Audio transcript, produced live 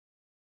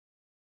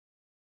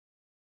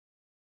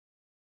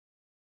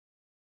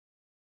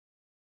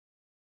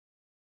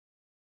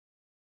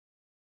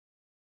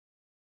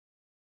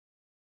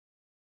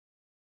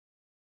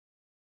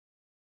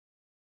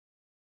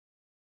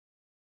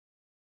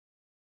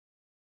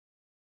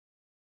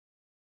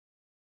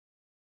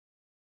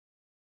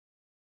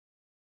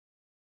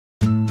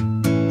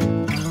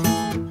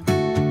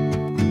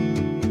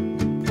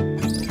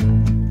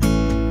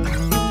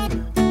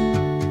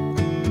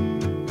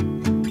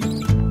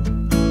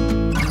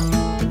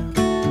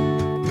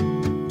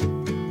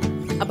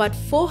About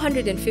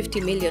 450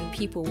 million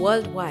people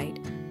worldwide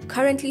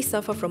currently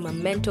suffer from a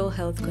mental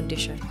health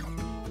condition,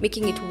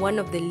 making it one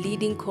of the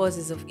leading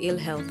causes of ill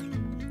health.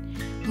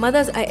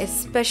 Mothers are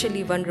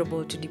especially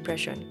vulnerable to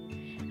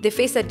depression. They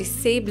face a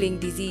disabling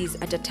disease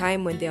at a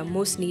time when they are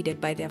most needed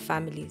by their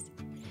families.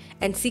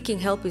 And seeking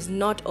help is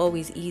not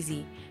always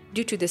easy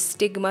due to the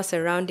stigma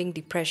surrounding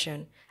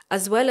depression,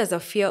 as well as a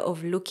fear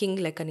of looking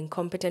like an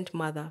incompetent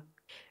mother.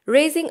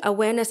 Raising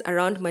awareness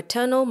around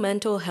maternal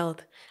mental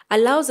health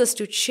allows us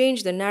to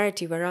change the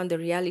narrative around the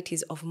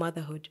realities of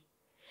motherhood.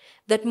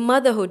 That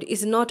motherhood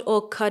is not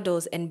all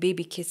cuddles and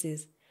baby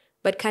kisses,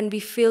 but can be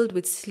filled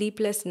with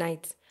sleepless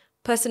nights,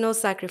 personal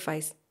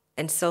sacrifice,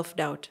 and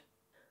self-doubt.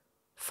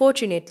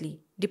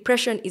 Fortunately,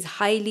 depression is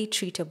highly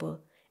treatable,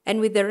 and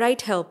with the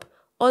right help,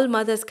 all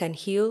mothers can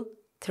heal,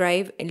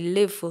 thrive, and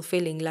live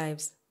fulfilling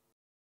lives.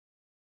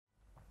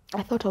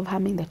 I thought of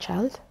harming the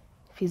child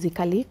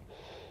physically,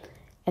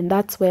 and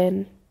that's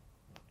when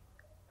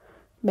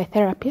my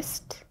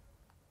therapist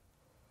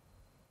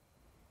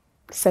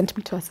sent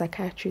me to a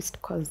psychiatrist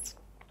because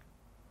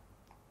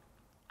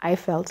I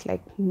felt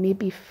like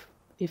maybe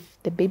if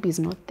the baby is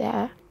not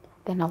there,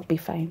 then I'll be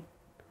fine.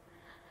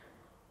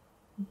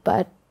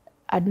 But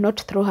I'd not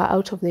throw her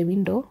out of the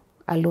window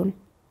alone.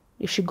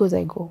 If she goes,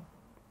 I go.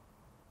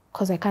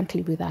 Because I can't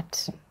live with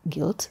that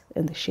guilt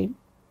and the shame.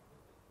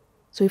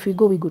 So if we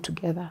go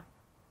together.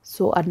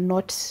 So I'd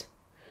not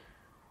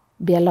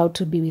be allowed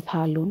to be with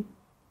her alone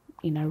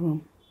in a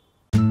room.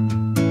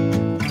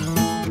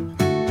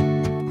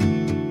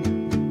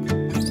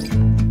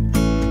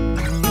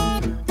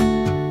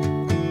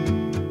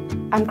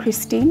 I'm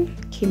Christine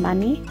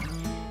Kimani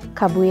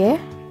Kabuye.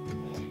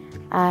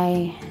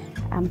 I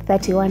am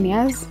 31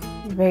 years,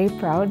 very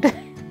proud.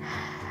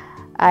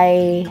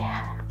 I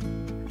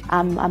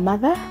am a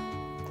mother,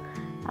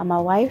 I'm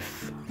a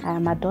wife,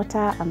 I'm a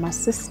daughter, I'm a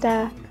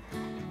sister,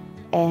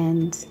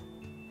 and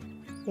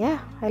yeah,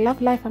 I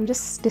love life. I'm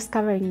just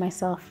discovering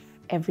myself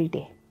every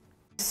day.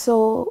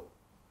 So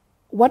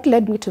what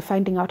led me to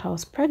finding out I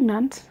was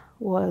pregnant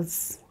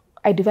was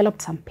I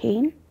developed some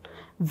pain,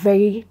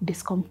 a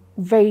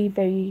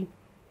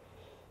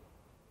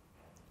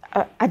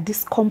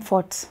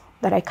discomfort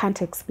that I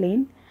can't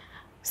explain.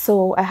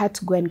 So I had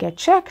to go and get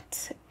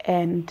checked,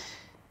 and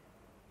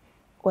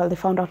well, they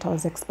found out I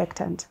was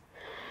expectant.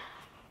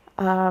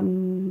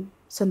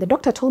 So the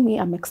doctor told me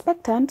I'm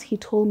expectant. He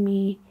told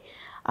me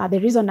the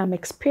reason I'm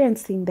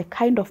experiencing the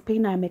kind of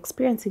pain I'm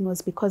experiencing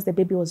was because the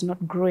baby was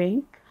not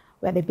growing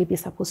where the baby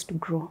is supposed to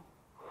grow.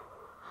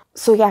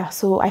 So yeah,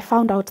 so I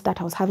found out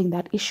that I was having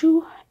that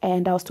issue,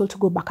 and I was told to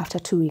go back after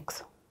 2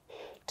 weeks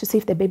to see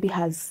if the baby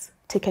has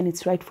taken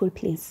its rightful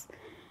place.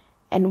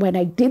 And when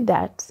I did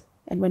that,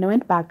 and when I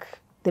went back,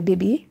 the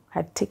baby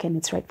had taken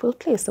its rightful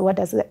place. So what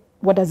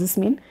does this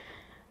mean?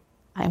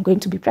 I am going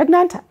to be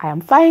pregnant, I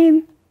am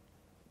fine,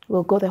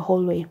 we'll go the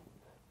whole way.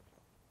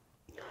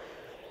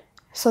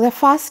 So the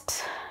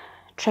first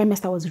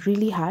trimester was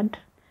really hard,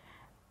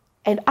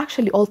 and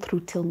actually all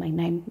through till my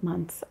 9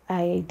 months,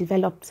 I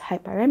developed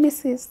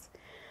hyperemesis.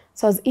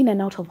 So I was in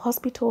and out of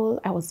hospital,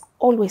 I was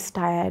always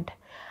tired.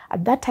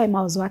 At that time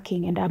I was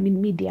working and I'm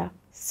in media,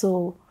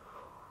 so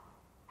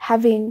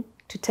having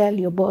to tell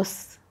your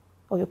boss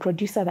or your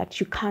producer that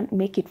you can't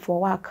make it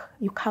for work,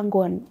 you can't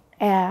go on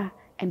air,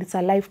 and it's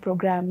a live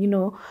program, you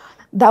know,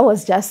 that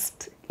was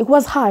just, it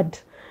was hard.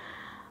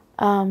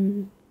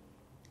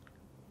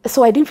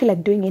 So I didn't feel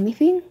like doing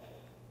anything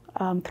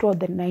throughout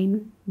the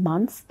 9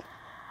 months.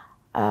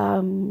 There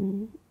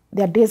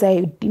are days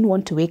I didn't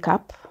want to wake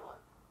up,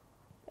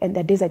 and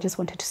there are days I just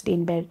wanted to stay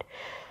in bed.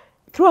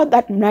 Throughout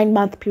that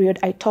 9-month period,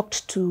 I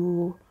talked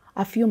to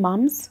a few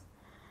moms,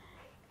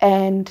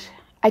 and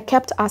I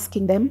kept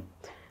asking them,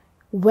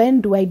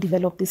 when do I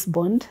develop this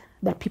bond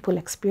that people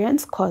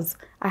experience? Because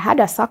I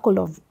had a circle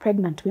of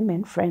pregnant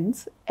women,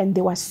 friends, and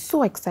they were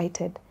so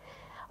excited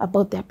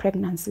about their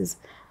pregnancies.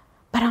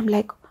 But I'm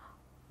like,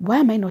 why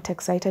am I not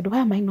excited? Why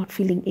am I not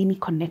feeling any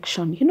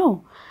connection, you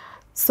know?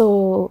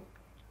 So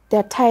there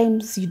are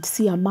times you'd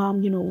see a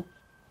mom, you know,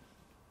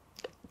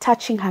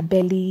 touching her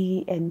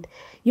belly and,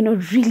 you know,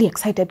 really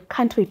excited,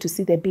 can't wait to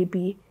see the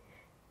baby.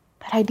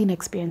 But I didn't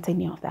experience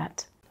any of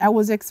that. I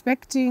was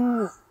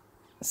expecting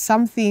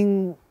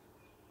something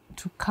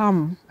to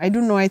come. I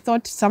don't know, I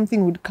thought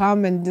something would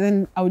come and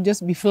then I would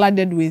just be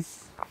flooded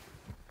with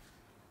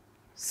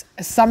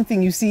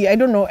something, you see. I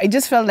don't know, I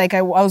just felt like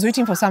I was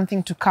waiting for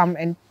something to come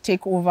and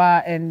take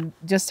over and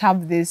just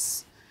have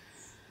this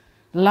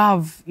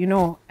love, you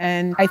know.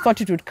 And I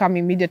thought it would come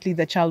immediately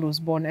the child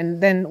was born.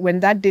 And then when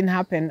that didn't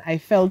happen, I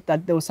felt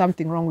that there was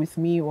something wrong with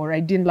me, or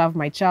I didn't love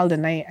my child.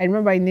 And I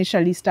remember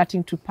initially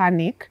starting to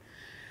panic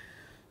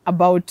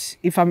about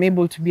if I'm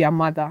able to be a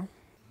mother.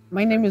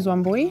 My name is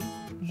Wambui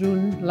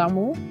June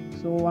Lamu,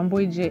 so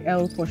Wambui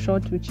JL for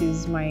short, which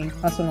is my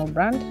personal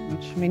brand,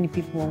 which many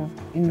people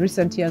in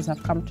recent years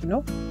have come to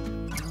know.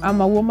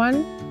 I'm a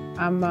woman,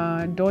 I'm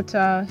a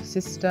daughter,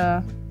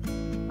 sister,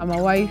 I'm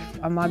a wife,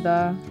 a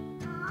mother,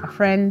 a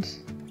friend,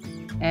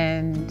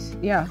 and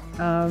yeah,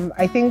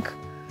 I think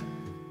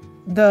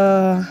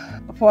the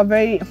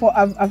for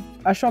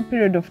a short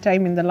period of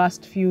time in the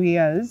last few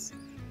years,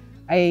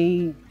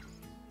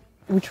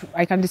 which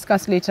I can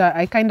discuss later,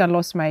 I kind of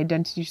lost my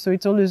identity. So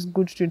it's always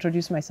good to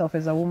introduce myself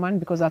as a woman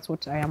because that's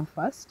what I am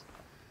first.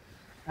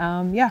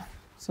 Yeah,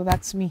 so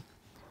that's me.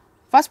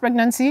 First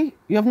pregnancy,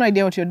 you have no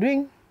idea what you're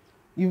doing.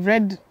 You've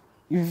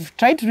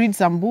tried to read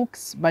some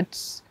books,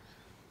 but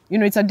you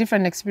know, it's a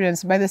different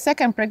experience. By the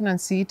second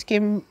pregnancy,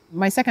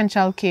 my second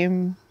child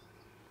came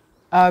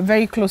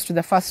very close to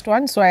the first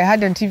one. So I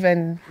hadn't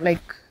even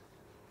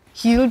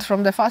healed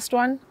from the first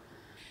one.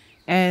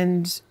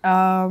 And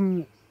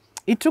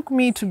it took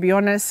me, to be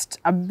honest,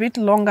 a bit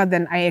longer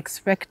than I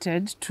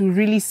expected to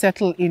really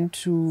settle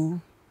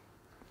into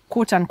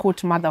quote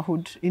unquote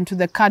motherhood, into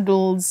the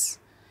cuddles,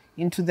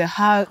 into the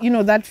hug, you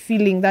know, that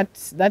feeling, that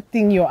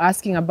thing you're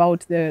asking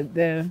about,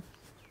 the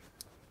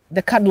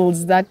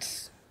cuddles,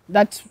 that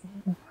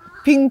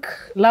pink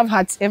love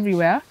hearts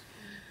everywhere.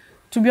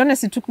 To be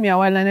honest, it took me a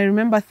while, and I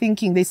remember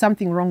thinking there's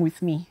something wrong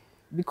with me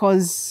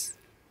because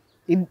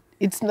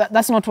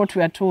that's not what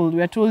we are told.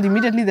 We are told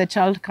immediately the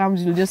child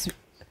comes, you'll just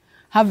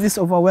have this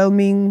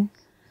overwhelming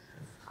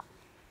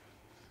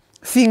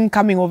thing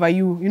coming over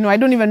you. You know, I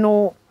don't even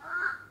know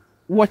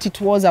what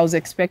it was I was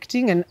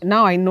expecting, and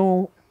now I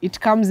know it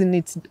comes in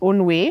its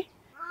own way.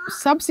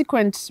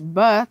 Subsequent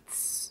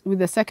births with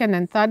the second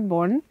and third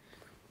born,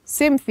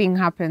 same thing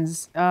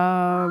happens.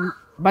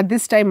 But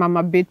this time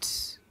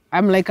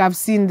I'm like, I've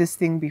seen this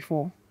thing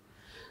before.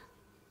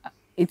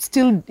 It's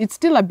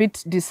still a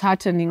bit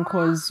disheartening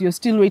because you're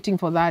still waiting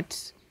for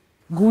that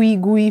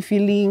gooey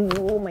feeling.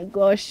 Oh my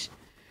gosh.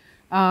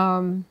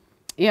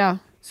 Yeah,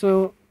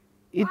 so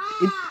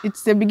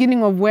it's the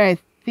beginning of where I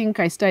think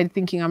I started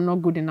thinking I'm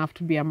not good enough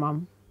to be a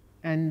mom.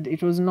 And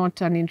it was not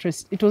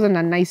it wasn't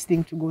a nice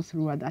thing to go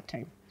through at that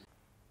time.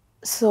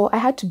 So I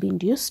had to be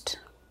induced.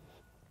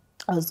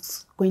 I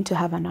was going to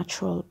have a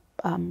natural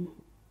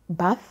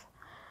birth.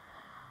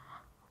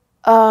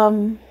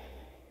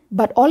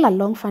 But all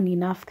along, funny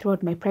enough,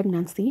 throughout my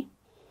pregnancy,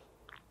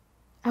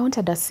 I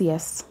wanted a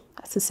CS,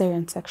 a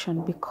cesarean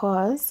section,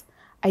 because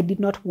I did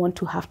not want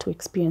to have to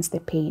experience the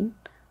pain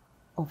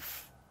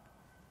of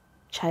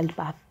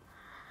childbirth.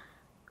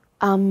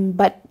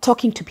 But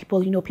talking to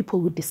people, you know, people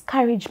would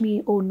discourage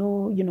me. Oh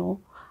no, you know,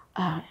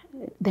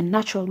 the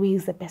natural way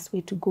is the best way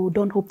to go.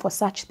 Don't hope for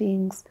such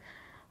things.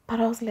 But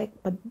I was like,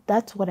 but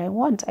that's what I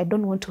want. I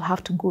don't want to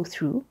have to go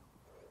through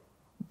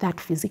that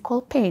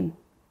physical pain.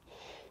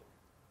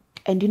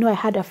 And, you know, I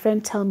had a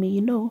friend tell me,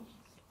 you know,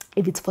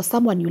 if it's for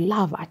someone you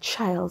love, a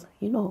child,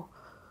 you know,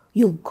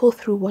 you'll go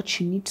through what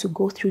you need to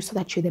go through so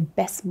that you're the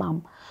best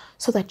mom,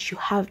 so that you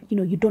have, you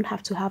know, you don't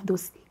have to have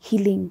those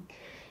healing,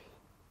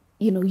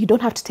 you know, you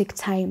don't have to take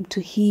time to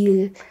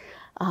heal.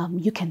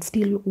 You can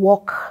still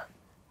walk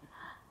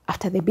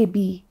after the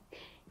baby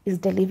is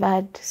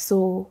delivered.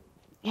 So,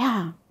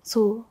 yeah,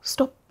 so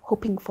stop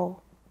hoping for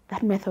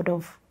that method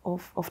of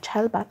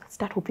childbirth,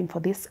 start hoping for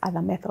this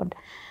other method.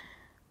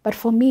 But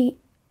for me,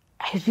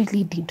 I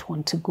really didn't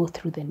want to go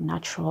through the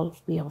natural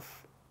way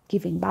of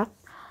giving birth.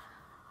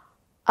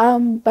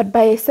 But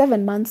by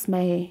 7 months,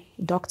 my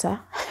doctor,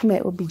 my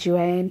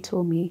OBGYN,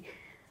 told me,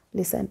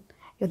 listen,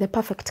 you're the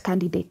perfect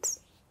candidate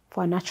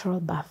for a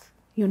natural birth.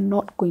 You're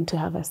not going to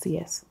have a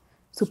CS.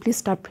 So please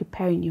start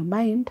preparing your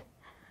mind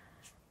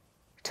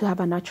to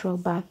have a natural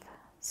birth.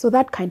 So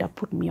that kind of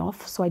put me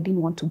off. So I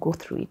didn't want to go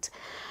through it.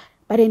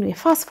 But anyway,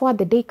 fast forward,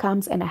 the day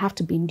comes and I have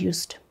to be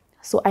induced.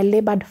 So I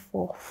labored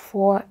for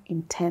 4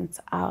 intense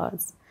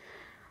hours.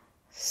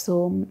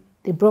 So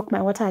they broke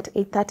my water at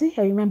 8:30.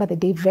 I remember the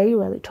day very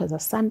well. It was a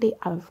Sunday,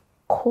 a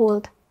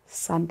cold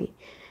Sunday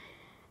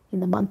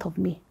in the month of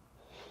May.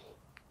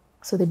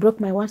 So they broke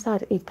my water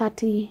at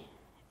 8:30,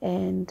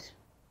 and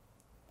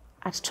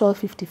at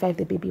 12:55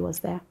 the baby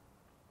was there.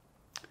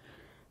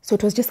 So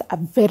it was just a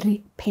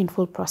very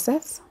painful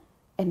process,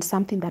 and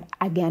something that,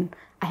 again,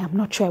 I am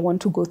not sure I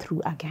want to go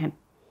through again.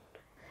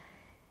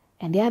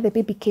 And yeah, the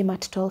baby came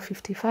at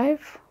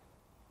 12:55.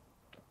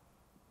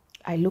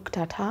 I looked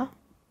at her.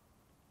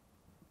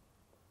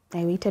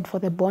 I waited for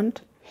the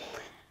bond.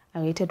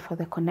 I waited for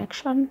the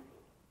connection.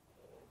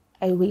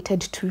 I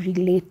waited to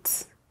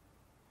relate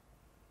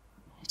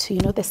to,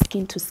 you know, the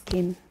skin to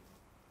skin.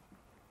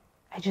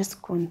 I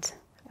just couldn't.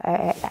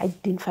 I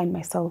didn't find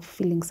myself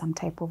feeling some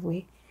type of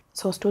way.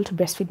 So I was told to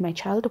breastfeed my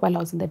child while I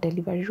was in the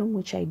delivery room,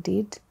 which I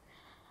did.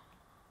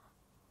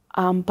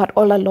 But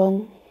all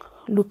along,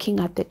 looking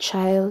at the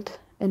child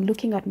and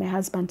looking at my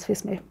husband's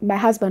face, my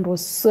husband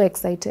was so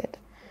excited.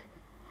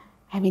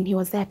 I mean, he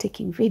was there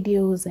taking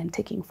videos and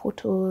taking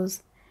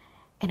photos,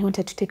 and he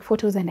wanted to take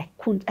photos, and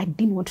I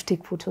didn't want to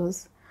take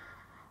photos.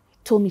 He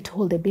told me to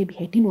hold the baby.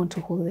 I didn't want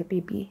to hold the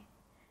baby.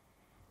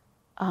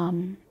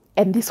 And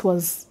this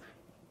was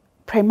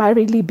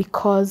primarily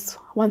because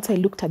once I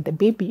looked at the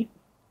baby,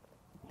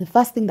 the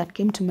first thing that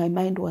came to my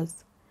mind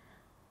was,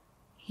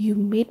 you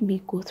made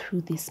me go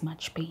through this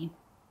much pain.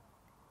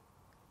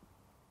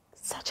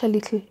 Such a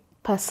little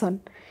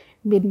person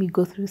made me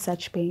go through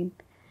such pain.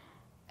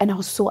 And I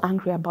was so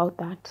angry about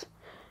that.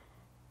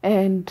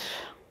 And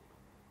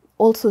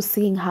also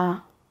seeing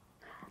her,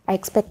 I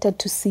expected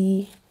to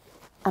see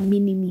a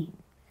mini-me,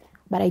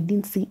 but I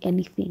didn't see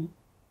anything.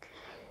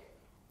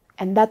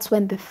 And that's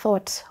when the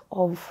thought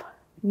of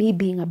me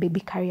being a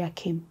baby carrier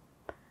came.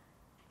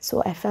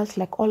 So I felt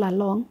like all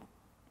along,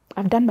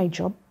 I've done my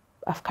job.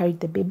 I've carried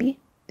the baby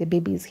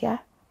is here,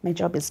 my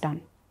job is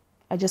done.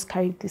 I just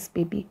carried this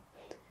baby.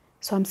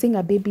 So I'm seeing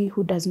a baby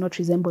who does not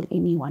resemble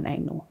anyone I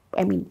know.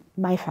 I mean,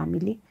 my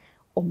family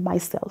or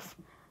myself.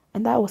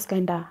 And that was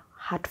kind of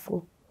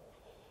hurtful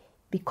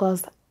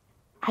because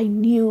I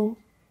knew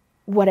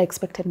what I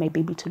expected my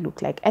baby to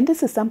look like. And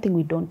this is something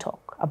we don't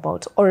talk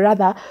about, or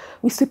rather,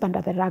 we sweep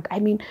under the rug. I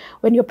mean,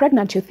 when you're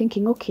pregnant, you're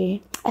thinking,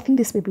 okay, I think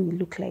this baby will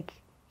look like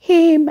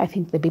him. I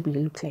think the baby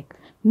will look like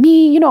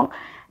me. You know,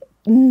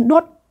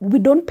 we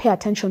don't pay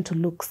attention to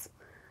looks.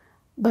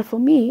 But for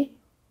me,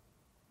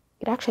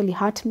 it actually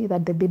hurt me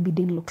that the baby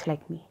didn't look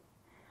like me.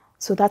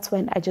 So that's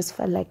when I just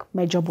felt like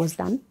my job was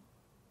done.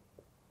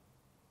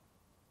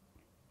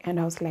 And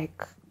I was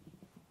like,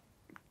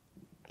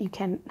 you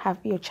can have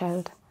your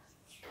child.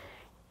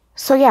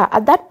 So yeah,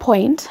 at that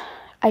point,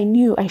 I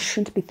knew I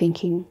shouldn't be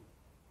thinking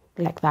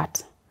like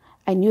that.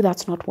 I knew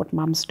that's not what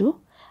moms do.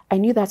 I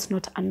knew that's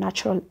not a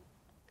natural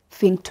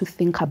thing to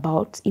think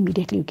about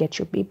immediately you get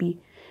your baby.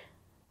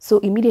 So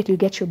immediately you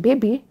get your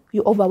baby,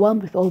 you're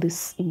overwhelmed with all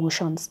these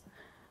emotions.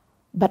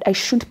 But I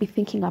shouldn't be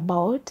thinking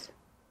about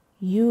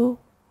you,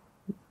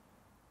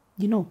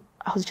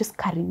 I was just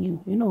carrying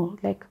you,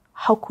 like,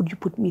 how could you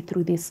put me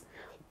through this?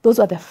 Those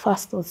were the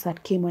first thoughts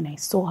that came when I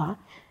saw her,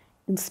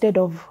 instead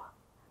of,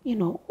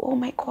 oh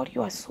my God,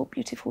 you are so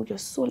beautiful, you're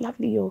so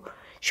lovely.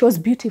 She was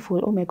beautiful.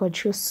 Oh my God,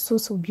 she was so,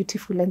 so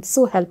beautiful and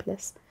so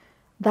helpless.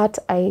 That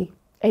I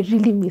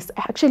really miss.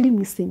 I actually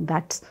miss seeing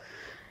that.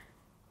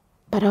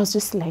 But I was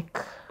just like,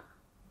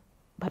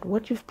 but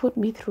what you've put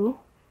me through?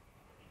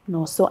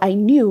 No. So I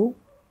knew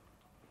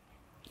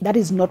that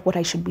is not what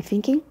I should be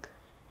thinking.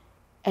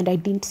 And I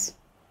didn't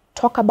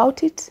talk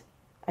about it.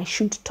 I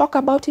shouldn't talk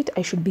about it.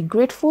 I should be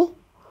grateful.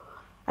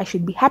 I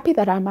should be happy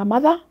that I'm a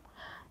mother,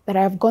 that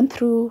I have gone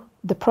through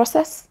the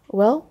process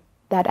well,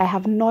 that I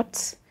have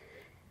not,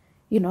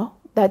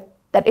 that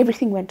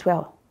everything went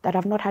well, that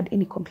I've not had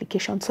any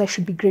complications. So I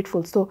should be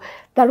grateful. So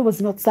that was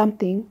not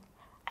something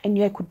I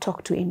knew I could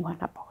talk to anyone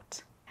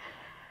about.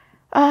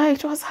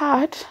 It was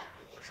hard.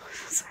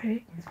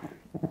 Sorry.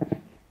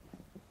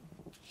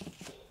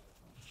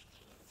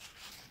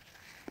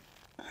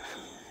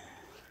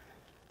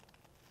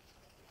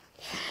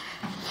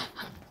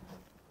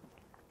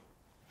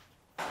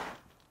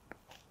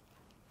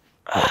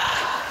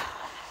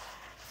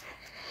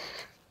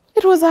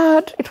 It was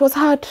hard. It was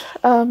hard.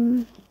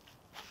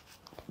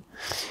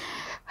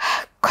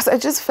 Because I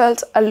just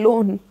felt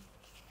alone.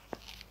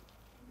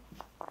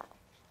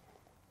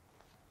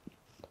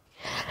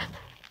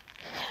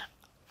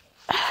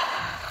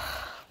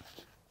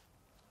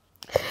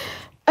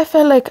 I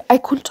felt like I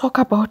couldn't talk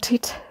about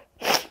it.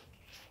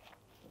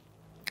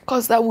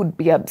 Because that would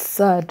be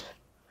absurd.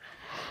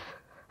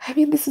 I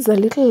mean, this is a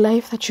little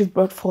life that you've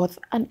brought forth,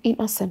 an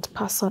innocent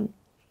person.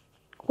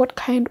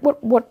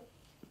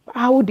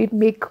 How would it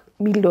make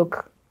me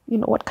look?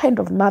 What kind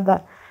of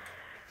mother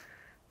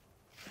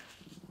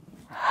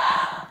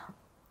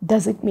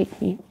does it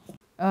make me?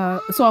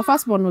 So our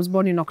firstborn was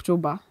born in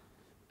October.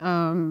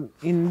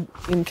 In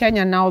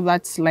Kenya now,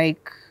 that's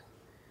like,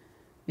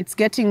 it's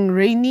getting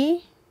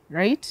rainy,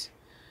 right?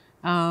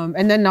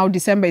 And then now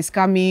December is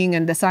coming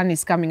and the sun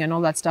is coming and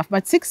all that stuff.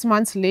 But 6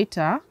 months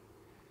later,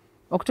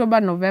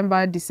 October,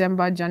 November,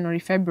 December, January,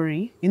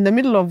 February, in the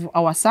middle of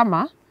our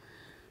summer,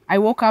 I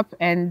woke up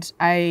and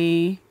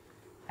I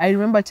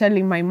remember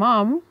telling my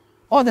mom,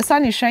 oh, the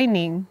sun is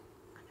shining.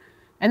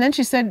 And then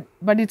she said,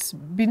 but it's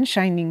been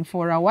shining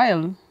for a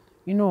while,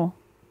 So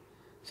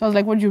I was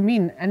like, what do you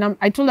mean? And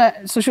I told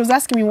her, so she was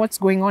asking me what's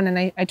going on. And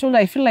I told her,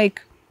 I feel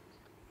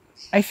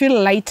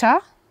lighter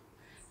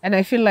and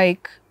I feel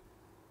like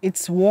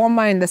it's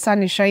warmer and the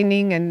sun is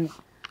shining and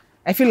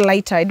I feel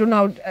lighter. I don't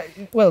know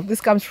how, this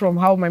comes from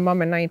how my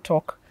mom and I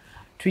talk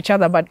to each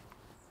other. But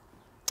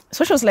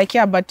so she was like,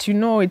 yeah, but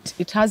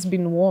it has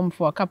been warm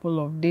for a couple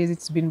of days.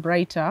 It's been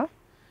brighter.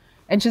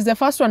 And she's the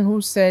first one who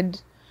said,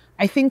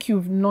 I think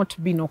you've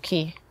not been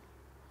okay.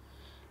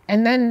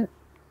 And then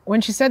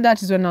when she said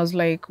that is when I was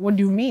like, what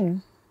do you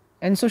mean?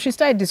 And so she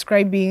started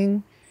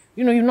describing,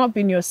 you've not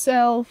been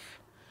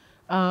yourself.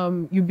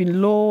 You've been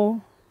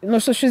low.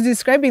 So she's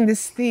describing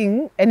this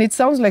thing and it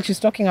sounds like she's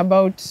talking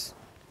about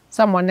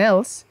someone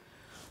else.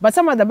 But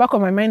somewhere at the back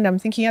of my mind, I'm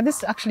thinking, yeah,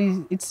 this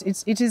actually,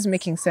 it is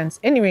making sense.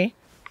 Anyway,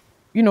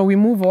 we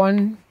move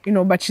on,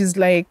 but she's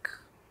like,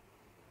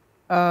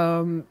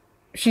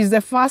 she's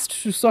the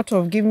first to sort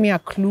of give me a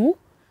clue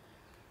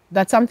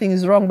that something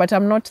is wrong, but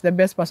I'm not the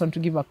best person to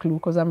give a clue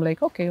because I'm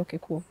like, okay,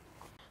 cool.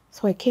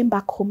 So I came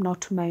back home now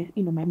to my,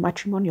 my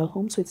matrimonial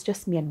home. So it's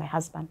just me and my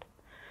husband.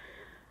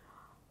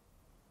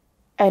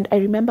 And I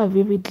remember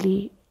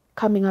vividly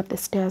coming up the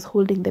stairs,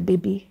 holding the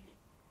baby,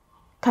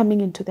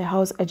 coming into the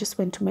house. I just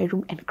went to my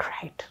room and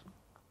cried.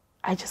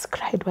 I just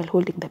cried while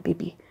holding the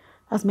baby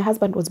as my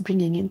husband was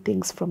bringing in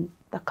things from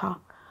the car.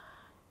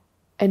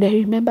 And I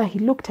remember he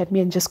looked at me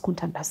and just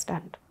couldn't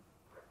understand.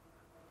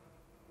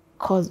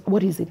 Because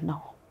what is it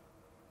now?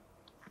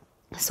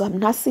 So I'm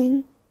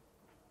nursing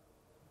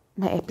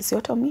my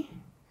episiotomy,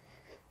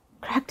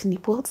 cracked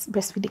nipples,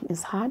 breastfeeding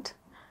is hard,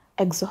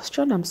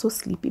 exhaustion, I'm so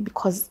sleepy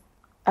because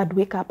I'd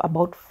wake up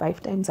about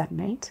 5 times at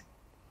night.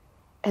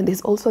 And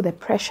there's also the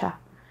pressure.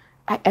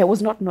 I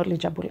was not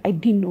knowledgeable. I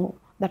didn't know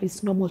that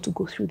it's normal to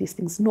go through these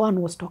things. No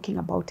one was talking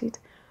about it.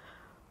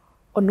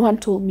 Or no one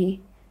told me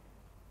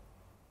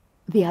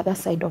the other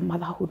side of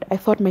motherhood. I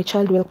thought my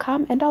child will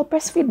come and I'll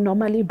breastfeed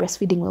normally.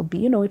 Breastfeeding will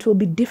be, it will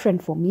be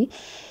different for me.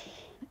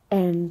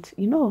 And,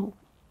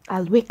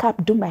 I'll wake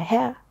up, do my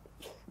hair,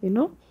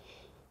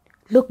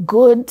 look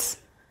good.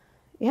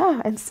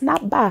 Yeah, and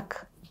snap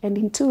back. And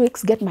in 2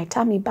 weeks, get my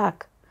tummy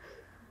back.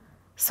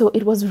 So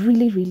it was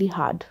really, really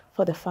hard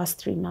for the first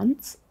 3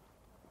 months.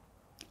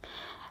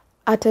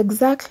 At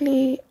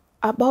exactly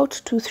about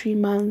 2-3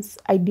 months,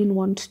 I didn't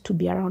want to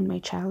be around my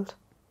child,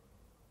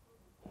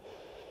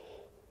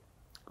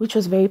 which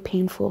was very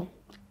painful.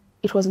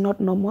 It was not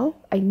normal.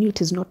 I knew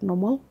it is not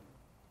normal.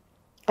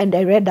 And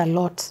I read a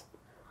lot.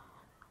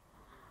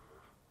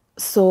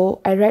 So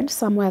I read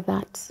somewhere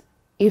that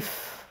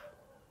if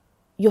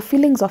your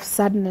feelings of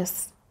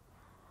sadness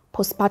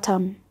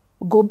postpartum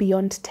go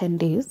beyond 10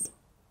 days,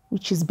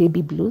 which is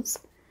baby blues,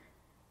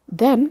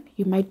 then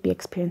you might be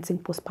experiencing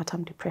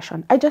postpartum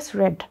depression. I just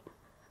read,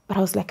 but I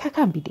was like, I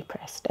can't be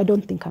depressed. I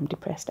don't think I'm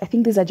depressed. I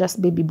think these are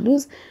just baby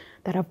blues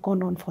that have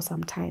gone on for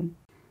some time.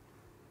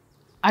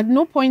 At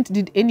no point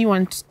did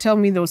anyone tell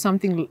me there was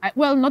something,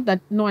 well, not that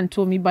no one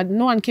told me, but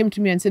no one came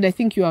to me and said, I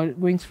think you are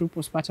going through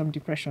postpartum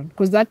depression.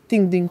 Because that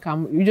thing didn't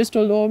come. You just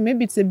told, oh,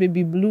 maybe it's a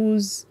baby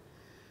blues,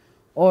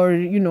 or,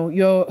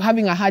 you're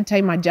having a hard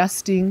time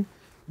adjusting.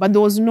 But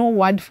there was no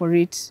word for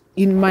it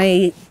in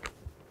my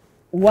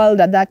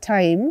world at that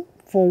time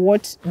for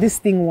what this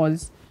thing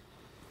was.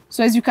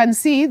 So as you can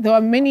see, there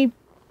were many,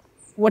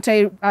 what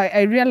I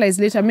realized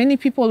later, many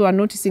people were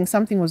noticing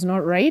something was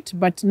not right,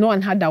 but no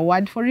one had a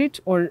word for it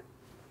or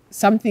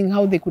something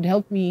how they could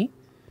help me.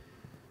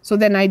 So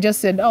then I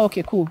just said, oh,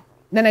 okay, cool.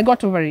 Then I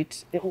got over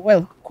it.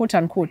 Well, quote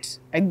unquote.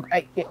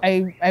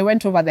 I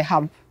went over the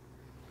hump.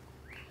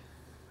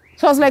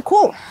 So I was like,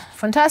 cool,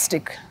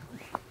 fantastic.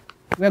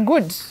 We're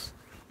good.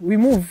 We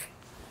move.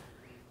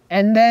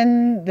 And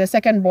then the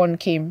second born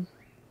came.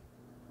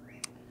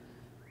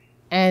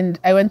 And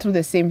I went through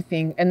the same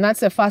thing. And that's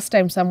the first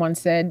time someone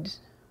said,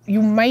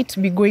 you might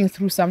be going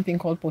through something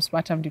called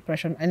postpartum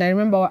depression. And I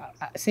remember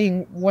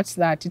saying, what's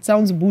that? It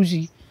sounds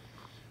bougie.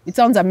 It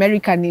sounds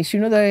Americanish.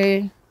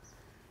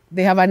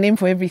 They have a name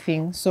for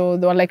everything. So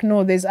they were like,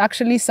 no, there's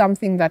actually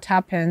something that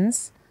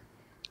happens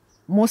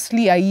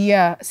mostly a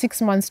year,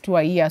 6 months to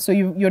a year. So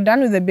you're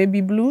done with the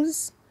baby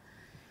blues,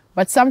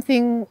 but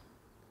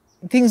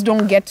things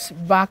don't get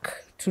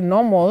back to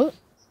normal.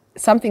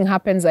 Something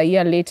happens a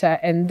year later,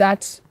 and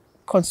that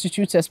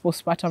constitutes as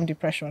postpartum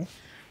depression.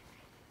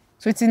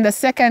 So it's in the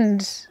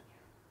second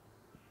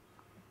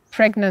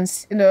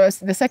pregnancy,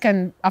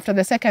 after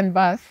the second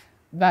birth,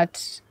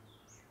 that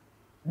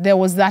there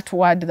was that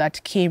word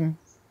that came.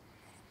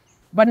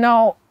 But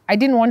now I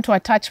didn't want to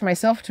attach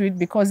myself to it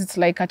because it's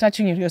like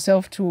attaching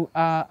yourself to,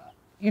 a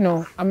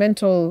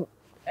mental,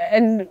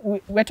 and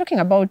we're talking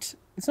about,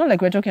 it's not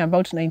like we're talking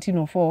about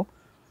 1904.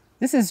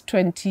 This is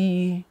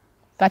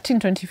 2013,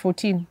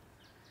 2014.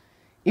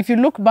 If you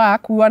look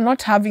back, we were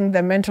not having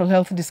the mental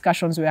health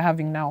discussions we're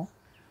having now.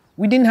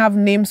 We didn't have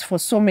names for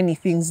so many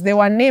things. There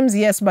were names,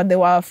 yes, but they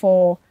were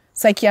for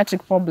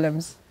psychiatric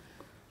problems.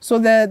 So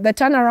the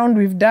turnaround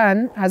we've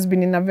done has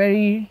been in a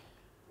very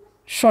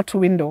short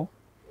window.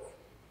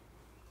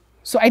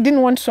 So I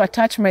didn't want to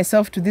attach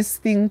myself to this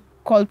thing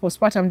called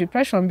postpartum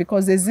depression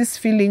because there's this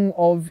feeling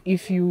of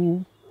if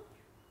you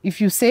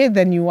say,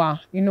 then you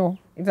are,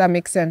 if that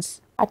makes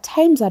sense. At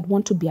times I'd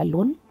want to be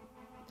alone,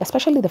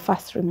 especially the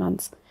first 3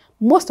 months.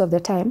 Most of the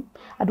time,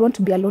 I'd want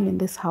to be alone in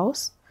this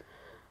house.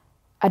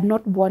 I'd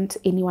not want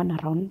anyone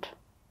around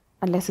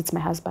unless it's my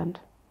husband.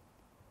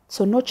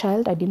 So no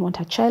child. I didn't want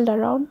a child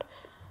around.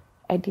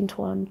 I didn't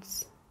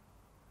want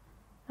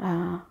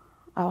our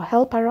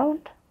help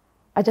around.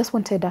 I just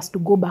wanted us to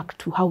go back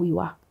to how we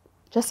were,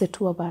 just the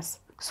two of us.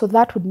 So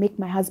that would make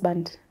my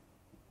husband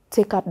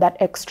take up that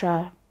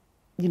extra,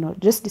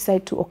 just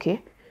decide to,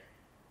 okay,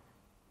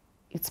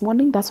 it's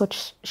morning, that's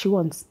what she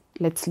wants,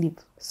 let's leave.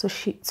 So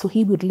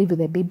he would leave with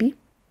the baby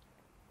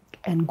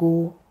and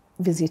go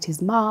visit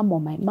his mom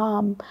or my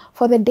mom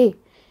for the day.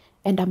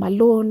 And I'm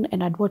alone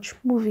and I'd watch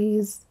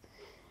movies,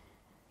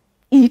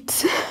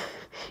 eat,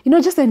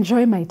 just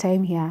enjoy my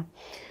time here.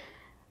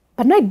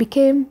 But now it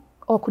became,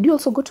 oh, could you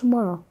also go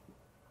tomorrow?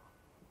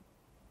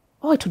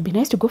 Oh, it would be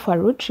nice to go for a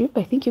road trip.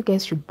 I think you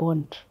guys should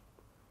bond.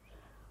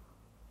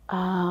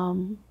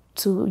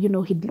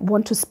 He'd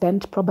want to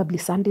spend probably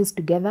Sundays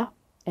together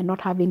and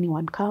not have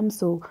anyone come.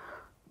 So,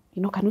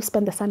 can we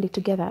spend the Sunday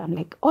together? I'm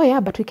like, oh yeah,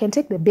 but we can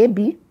take the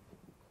baby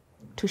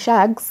to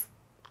Shag's,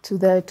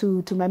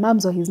 to my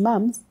mom's or his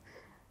mom's,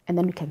 and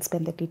then we can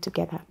spend the day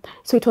together.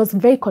 So it was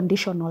very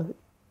conditional.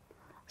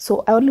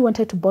 So I only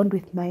wanted to bond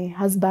with my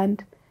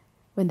husband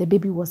when the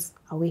baby was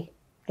away.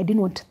 I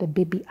didn't want the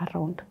baby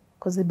around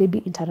because the baby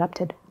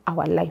interrupted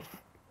our life.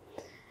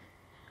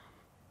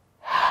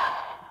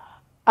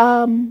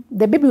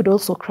 The baby would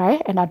also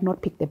cry, and I'd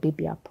not pick the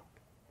baby up.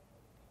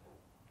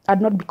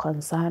 I'd not be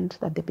concerned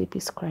that the baby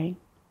is crying.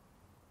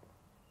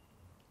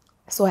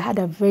 So I had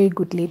a very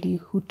good lady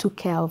who took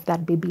care of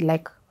that baby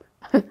like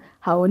her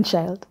own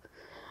child.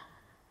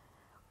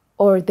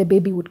 Or the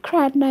baby would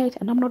cry at night,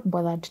 and I'm not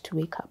bothered to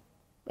wake up.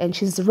 And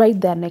she's right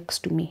there next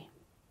to me.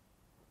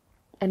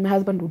 And my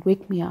husband would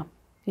wake me up,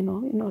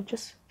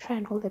 just try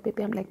and hold the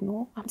baby. I'm like,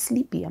 no, I'm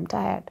sleepy, I'm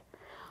tired.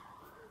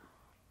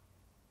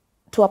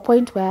 To a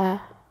point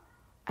where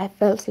I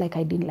felt like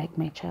I didn't like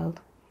my child.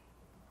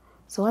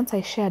 So once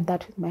I shared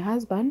that with my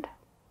husband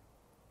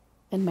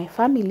and my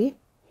family,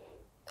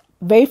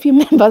 very few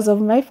members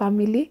of my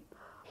family,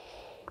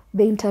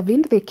 they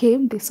intervened, they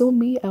came, they saw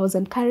me, I was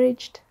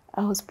encouraged,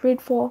 I was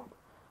prayed for,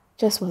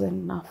 just wasn't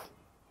enough.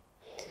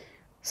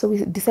 So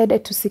we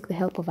decided to seek the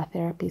help of a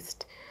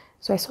therapist.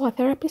 So I saw a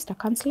therapist, a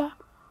counselor,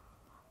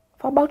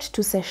 for about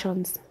 2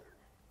 sessions.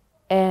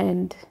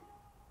 And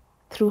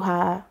through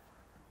her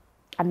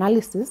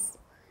analysis,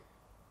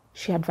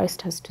 she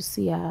advised us to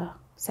see a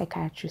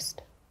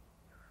psychiatrist,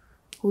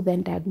 who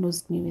then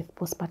diagnosed me with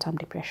postpartum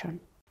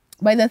depression.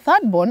 By the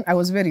third born, I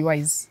was very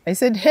wise. I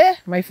said, hey,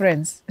 my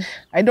friends,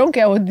 I don't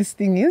care what this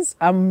thing is.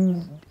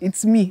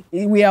 It's me.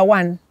 We are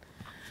one.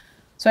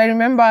 So I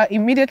remember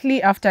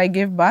immediately after I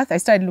gave birth, I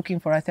started looking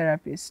for a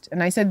therapist.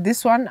 And I said,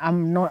 this one,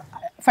 I'm not,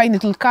 fine,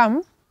 it'll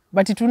come,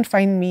 but it won't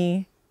find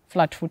me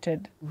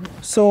flat-footed.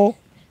 So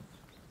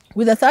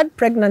with the third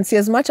pregnancy,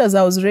 as much as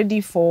I was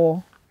ready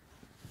for,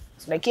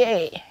 it's like,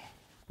 hey,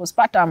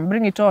 postpartum,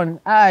 bring it on.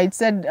 It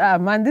said,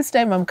 man, this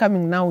time I'm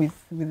coming now with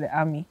the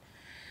army.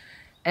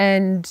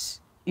 And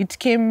it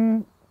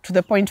came to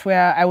the point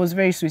where I was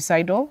very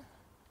suicidal.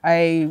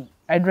 I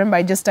remember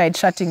I just started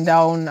shutting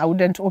down. I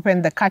wouldn't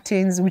open the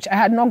curtains, which I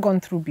had not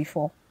gone through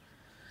before.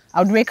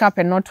 I would wake up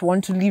and not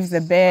want to leave the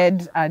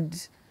bed.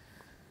 I'd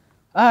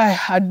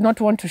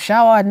not want to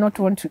shower. I'd not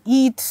want to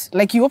eat.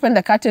 Like you open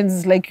the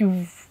curtains, like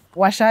you've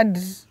washed,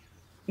 it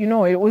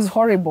was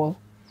horrible.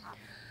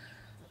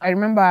 I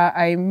remember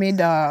I made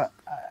I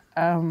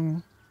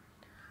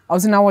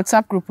was in a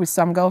WhatsApp group with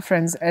some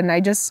girlfriends, and I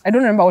don't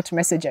remember what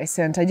message I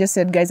sent. I just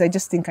said, guys, I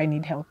just think I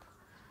need help.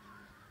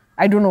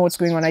 I don't know what's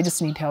going on. I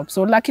just need help.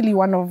 So luckily,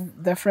 one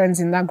of the friends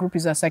in that group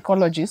is a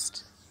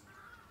psychologist.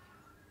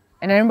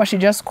 And I remember she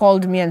just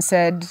called me and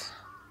said,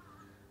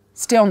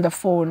 stay on the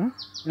phone.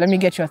 Let me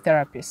get you a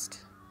therapist.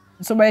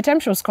 So by the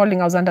time she was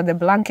calling, I was under the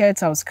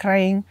blankets. I was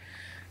crying.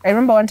 I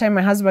remember one time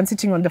my husband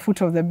sitting on the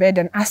foot of the bed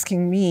and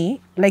asking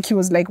me, like he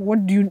was like,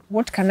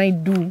 what can I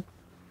do?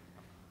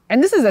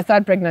 And this is the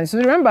third pregnancy.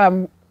 So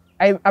remember,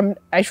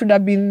 I should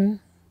have been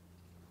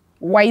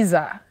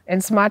wiser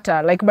and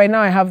smarter. Like by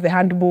now I have the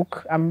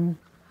handbook.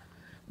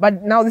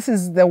 But now this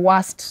is the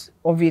worst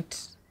of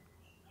it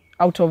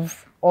out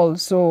of all.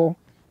 So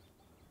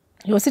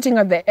he was sitting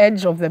at the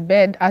edge of the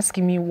bed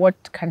asking me,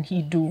 what can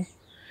he do?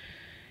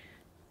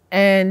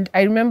 And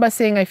I remember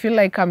saying, I feel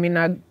like I'm in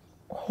a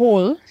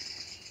hole.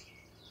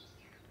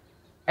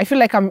 I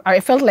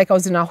felt like I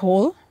was in a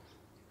hole.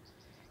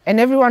 And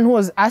everyone who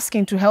was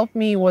asking to help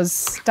me was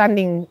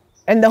standing,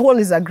 and the hole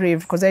is a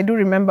grave, because I do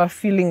remember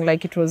feeling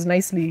like it was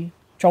nicely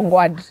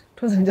chongwad.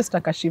 It wasn't just a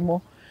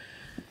kashimo.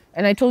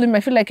 And I told him, I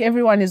feel like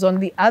everyone is on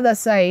the other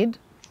side,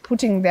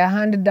 putting their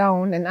hand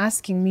down and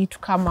asking me to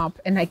come up,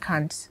 and I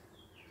can't.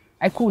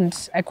 I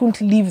couldn't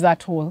leave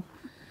that hole.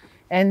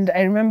 And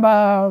I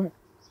remember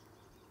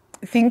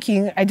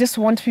thinking, I just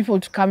want people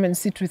to come and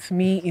sit with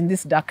me in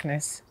this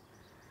darkness.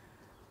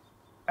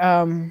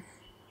 So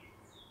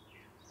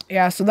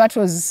it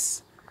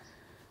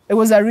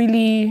was a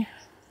really,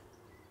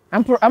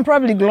 I'm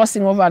probably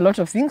glossing over a lot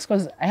of things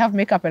because I have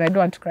makeup and I don't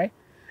want to cry.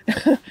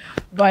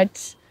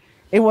 But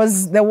it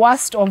was the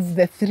worst of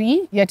the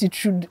three, yet it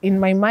should, in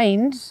my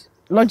mind,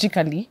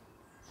 logically,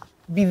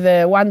 be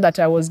the one that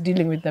I was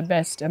dealing with the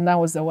best, and that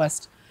was the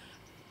worst.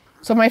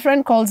 So my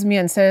friend calls me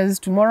and says,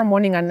 tomorrow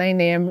morning at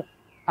 9 a.m.,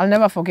 I'll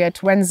never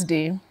forget,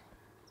 Wednesday,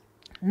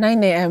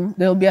 9 a.m.,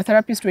 there'll be a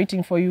therapist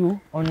waiting for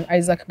you on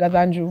Isaac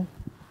Gadanju.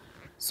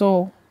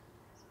 So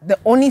the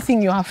only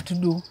thing you have to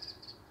do,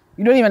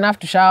 you don't even have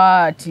to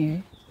shower,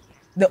 tea.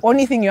 The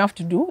only thing you have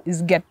to do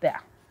is get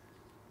there.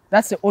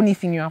 That's the only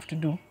thing you have to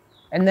do.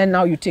 And then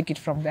now you take it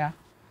from there.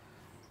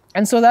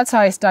 And so that's how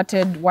I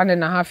started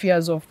 1.5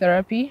 years of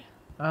therapy.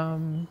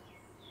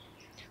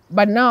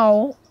 But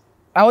now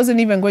I wasn't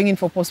even going in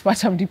for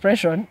postpartum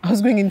depression. I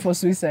was going in for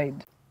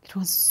suicide. It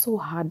was so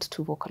hard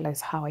to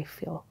vocalize how I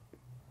feel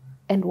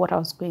and what I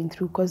was going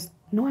through, because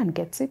no one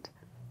gets it.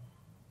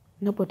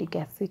 Nobody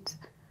gets it.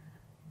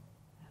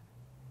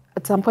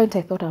 At some point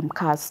I thought I'm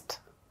cursed,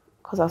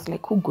 because I was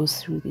like, who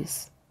goes through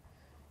this?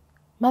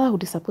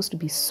 Motherhood is supposed to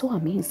be so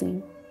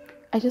amazing.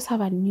 I just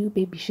have a new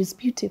baby. She's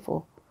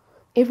beautiful.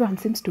 Everyone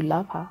seems to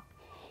love her.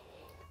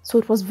 So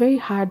it was very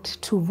hard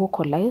to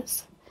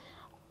vocalize.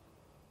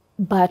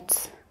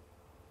 But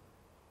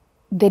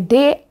the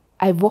day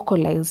I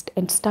vocalized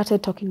and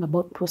started talking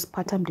about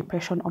postpartum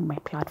depression on my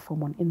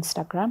platform on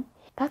Instagram.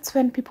 That's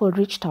when people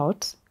reached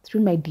out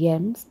through my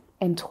DMs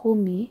and told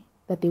me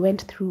that they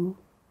went through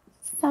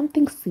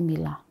something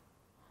similar.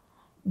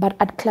 But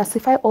I'd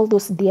classify all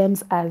those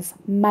DMs as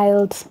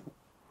mild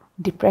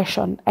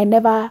depression. I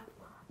never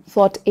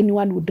thought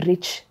anyone would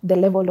reach the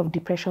level of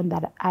depression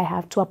that I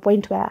have, to a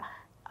point where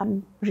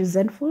I'm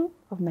resentful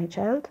of my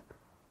child.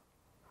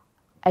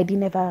 I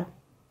didn't ever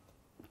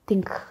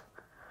think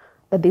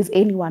that there's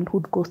anyone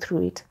who'd go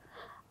through it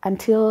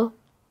until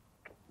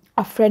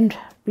a friend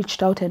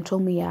reached out and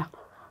told me,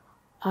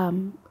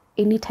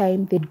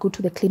 anytime they'd go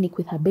to the clinic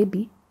with her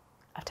baby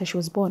after she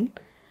was born,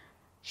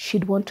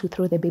 she'd want to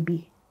throw the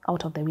baby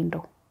out of the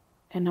window.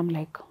 And I'm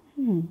like,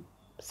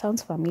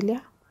 sounds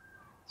familiar.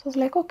 So I was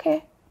like,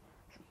 okay.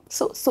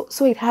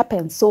 So it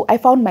happens. So I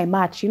found my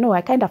match,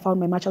 I kind of found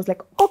my match. I was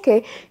like,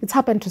 okay, it's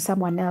happened to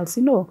someone else,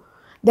 The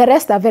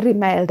rest are very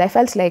mild. I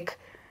felt like,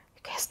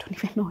 you guys don't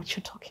even know what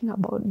you're talking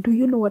about. Do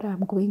you know what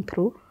I'm going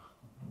through?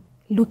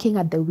 Looking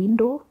at the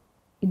window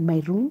in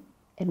my room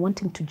and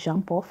wanting to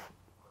jump off.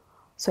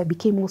 So I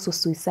became also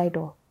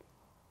suicidal.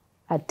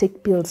 I'd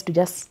take pills to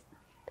just,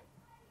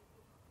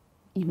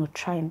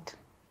 try and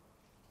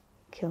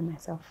kill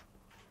myself.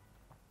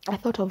 I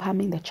thought of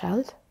harming the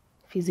child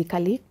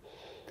physically.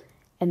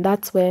 And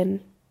that's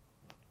when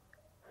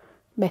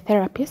my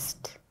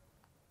therapist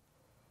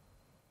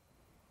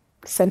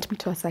sent me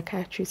to a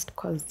psychiatrist,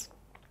 because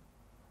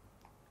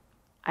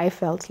I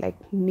felt like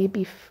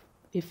maybe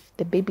if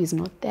the baby is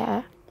not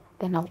there,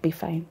 then I'll be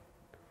fine.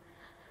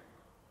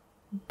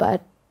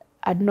 But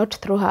I'd not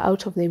throw her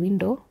out of the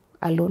window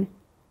alone.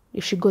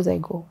 If she goes, I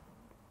go.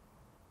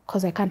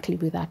 Because I can't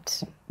live with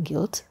that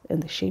guilt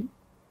and the shame.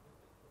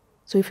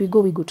 So if we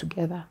go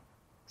together.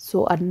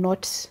 So I'd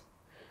not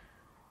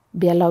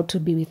be allowed to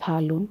be with her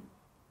alone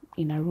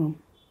in a room,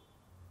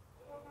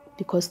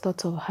 because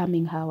thoughts of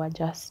harming her were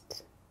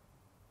just...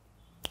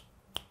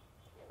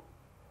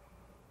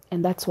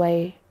 And that's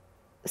why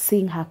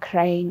seeing her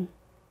crying,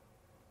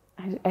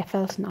 I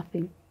felt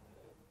nothing.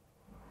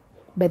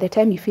 By the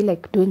time you feel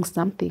like doing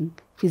something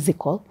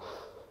physical,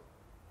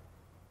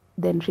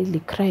 then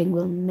really crying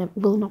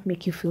will not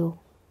make you feel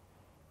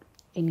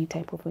any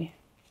type of way.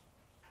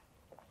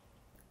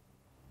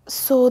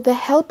 So the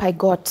help I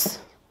got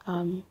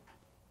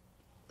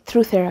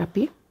through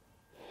therapy,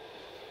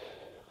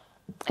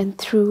 and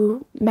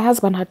through, my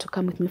husband had to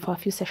come with me for a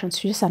few sessions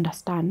to just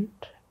understand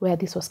where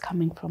this was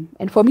coming from,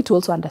 and for me to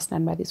also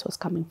understand where this was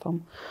coming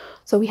from.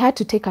 So we had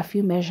to take a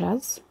few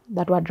measures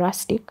that were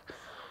drastic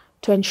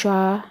to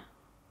ensure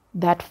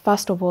that,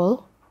 first of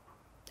all,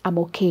 I'm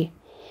okay.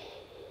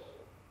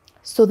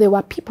 So there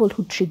were people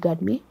who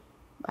triggered me.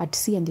 I'd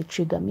see and they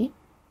trigger me.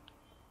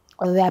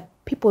 Or there are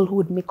people who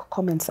would make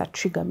comments that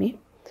trigger me.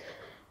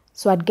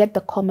 So I'd get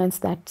the comments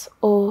that,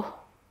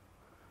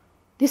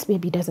 this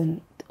baby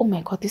doesn't, oh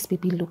my God, this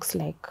baby looks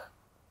like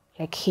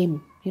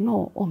him.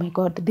 Oh my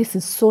God, this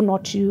is so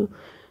not you.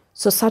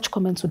 So such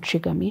comments would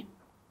trigger me.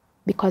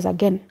 Because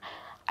again,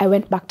 I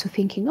went back to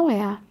thinking, oh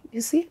yeah,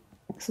 you see,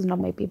 this is not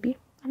my baby.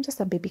 I'm just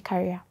a baby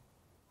carrier.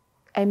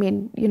 I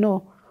mean,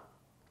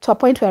 to a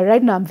point where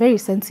right now I'm very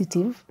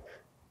sensitive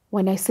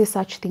when I say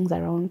such things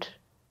around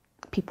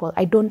people.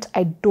 I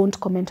don't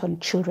comment on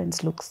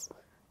children's looks.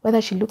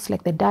 Whether she looks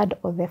like the dad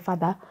or the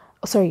father,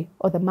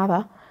 or the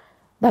mother,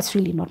 that's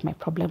really not my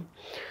problem.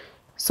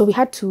 So we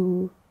had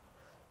to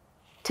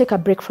take a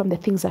break from the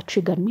things that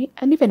triggered me,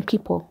 and even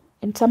people.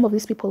 And some of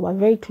these people were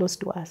very close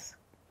to us.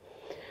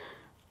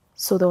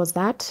 So there was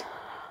that.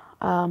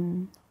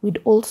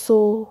 We'd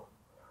also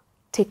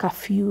take a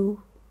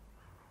few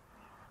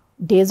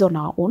days on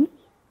our own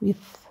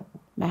with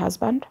my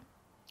husband.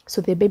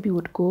 So the baby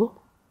would go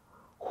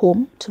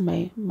home to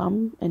my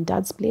mom and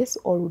dad's place,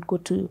 or would go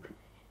to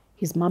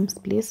his mom's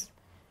place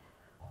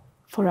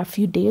for a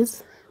few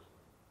days.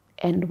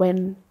 And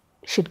when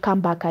she'd come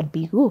back, I'd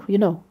be,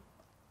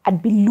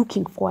 I'd be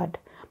looking forward.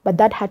 But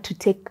that had to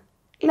take,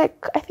 I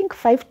think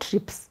 5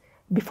 trips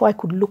before I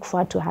could look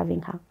forward to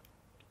having her.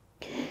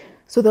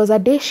 So there was a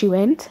day she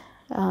went,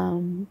 there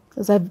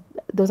was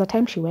a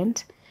time she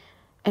went,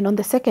 and on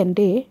the second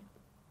day,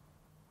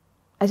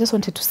 I just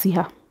wanted to see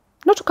her.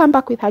 Not to come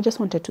back with her, I just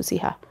wanted to see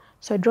her.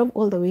 So I drove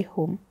all the way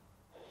home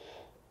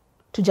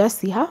to just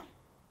see her.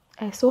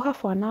 I saw her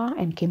for an hour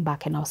and came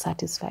back, and I was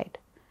satisfied.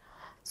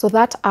 So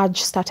that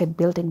urge started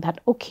building that,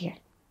 okay,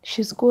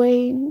 she's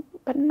going,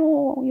 but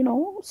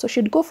no, so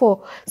she'd go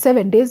for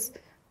 7 days,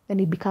 then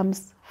it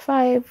becomes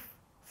 5,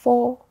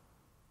 4,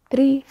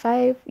 3,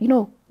 5,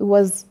 it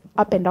was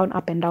up and down,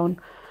 up and down.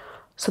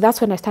 So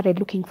that's when I started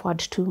looking forward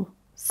to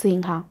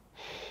seeing her.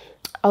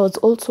 I was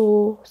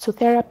also,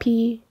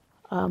 therapy,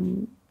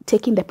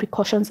 taking the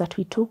precautions that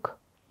we took,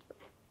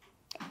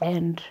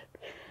 and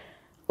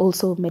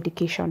also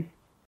medication.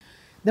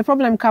 The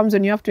problem comes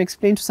when you have to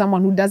explain to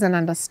someone who doesn't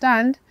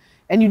understand,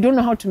 and you don't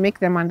know how to make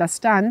them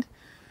understand.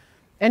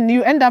 And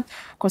you end up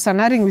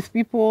cosanering with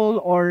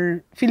people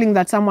or feeling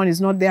that someone is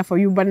not there for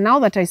you. But now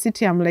that I sit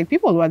here, I'm like,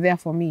 people were there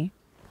for me.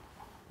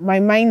 My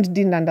mind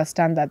didn't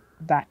understand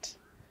that.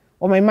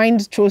 or my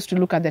mind chose to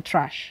look at the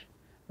trash,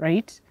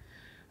 right?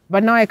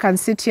 But now I can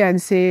sit here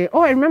and say,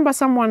 oh, I remember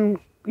someone,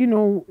 you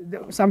know,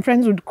 some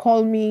friends would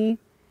call me.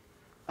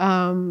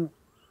 My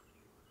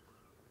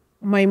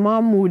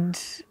mom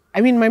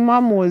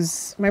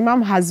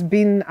has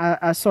been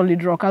a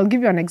solid rock. I'll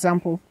give you an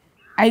example.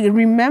 I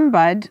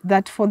remembered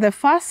that for the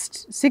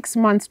first 6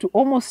 months to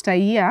almost a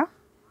year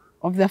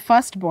of the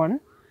firstborn,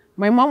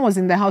 my mom was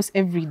in the house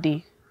every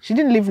day. She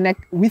didn't live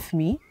with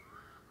me,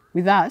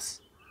 with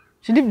us.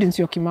 She lived in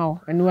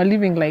Syokimau, and we were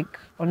living like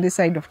on this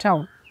side of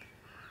town.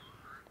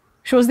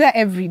 She was there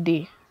every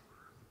day.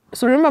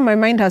 So remember, my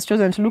mind has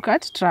chosen to look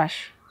at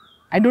trash.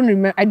 I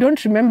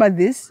don't remember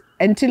this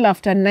until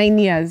after 9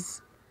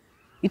 years.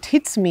 It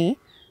hits me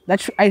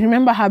that I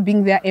remember her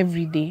being there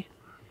every day.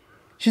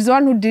 She's the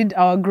one who did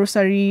our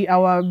grocery,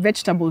 our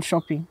vegetable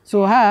shopping.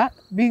 So her,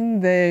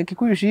 being the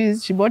Kikuyu she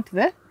is, she bought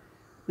the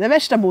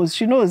vegetables.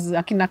 She knows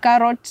akina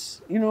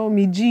carrot, you know,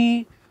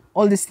 miji,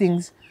 all these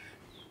things.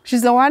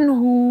 She's the one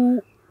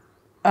who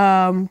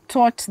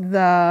taught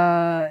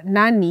the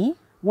nanny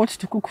what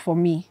to cook for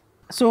me.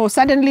 So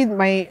suddenly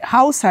my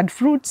house had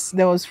fruits.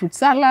 There was fruit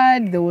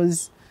salad. There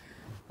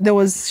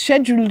was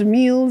scheduled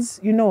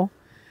meals, you know.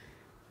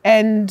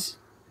 And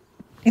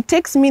it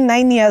takes me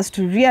 9 years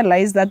to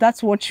realize that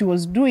that's what she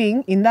was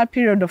doing in that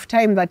period of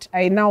time that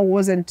I now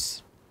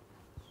wasn't.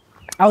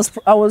 I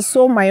was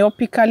so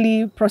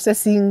myopically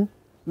processing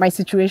my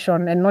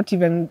situation and not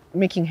even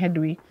making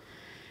headway.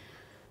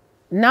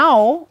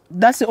 Now,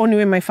 that's the only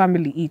way my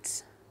family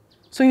eats.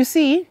 So you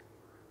see,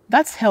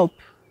 that's help,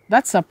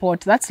 that's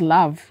support, that's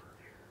love.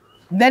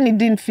 Then it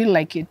didn't feel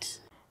like it.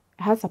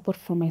 I had support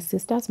from my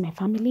sisters, my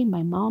family,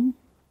 my mom.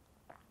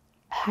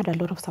 I had a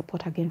lot of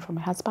support again from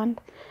my husband.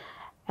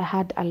 I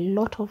had a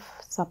lot of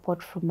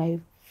support from my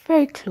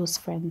very close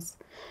friends.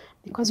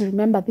 Because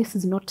remember, this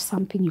is not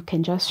something you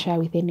can just share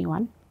with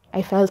anyone.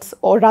 I felt,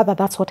 or rather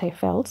that's what I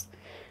felt,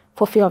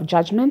 for fear of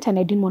judgment, and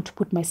I didn't want to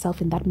put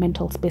myself in that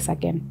mental space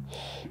again.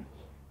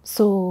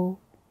 So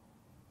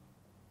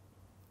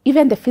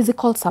even the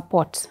physical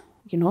support,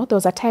 you know, there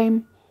was a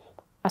time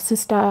a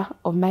sister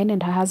of mine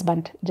and her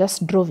husband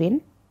just drove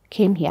in,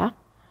 came here,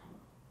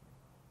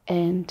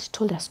 and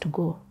told us to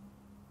go.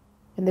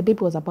 And the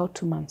baby was about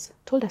 2 months,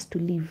 told us to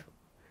leave.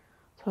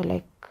 So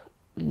like,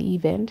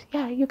 leave and,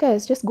 yeah, you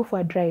guys just go for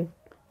a drive.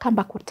 Come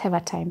back whatever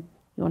time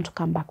you want to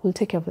come back. We'll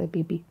take care of the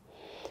baby.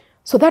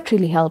 So that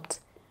really helped.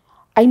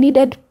 I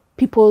needed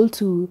people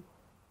to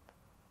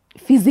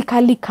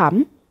physically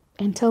come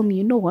and tell me,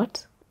 you know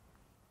what?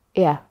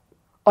 Yeah.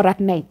 Or at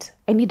night.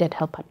 I needed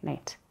help at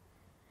night.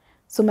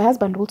 So my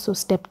husband also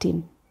stepped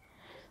in.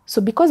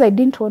 So because I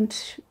didn't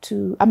want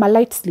to, I'm a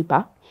light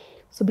sleeper.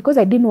 So because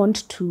I didn't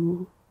want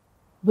to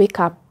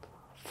wake up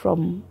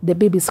from the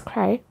baby's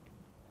cry,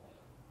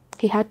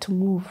 he had to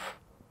move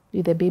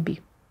with the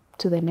baby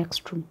to the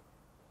next room,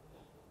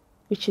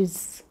 which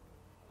is,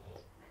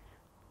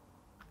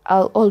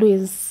 I'll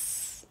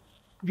always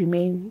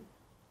remain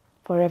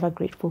forever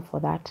grateful for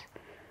that.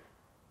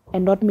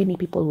 And not many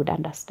people would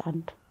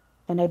understand.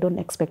 And I don't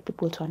expect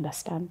people to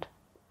understand.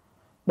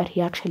 But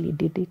he actually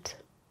did it.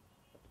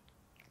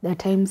 There are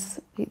times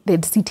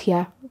they'd sit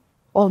here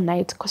all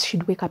night because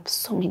she'd wake up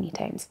so many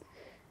times.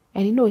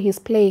 And you know, he's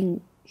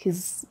playing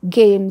his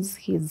games,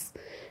 he's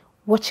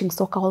watching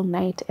soccer all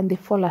night, and they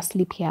fall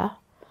asleep here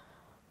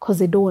because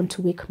they don't want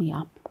to wake me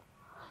up.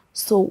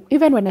 So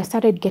even when I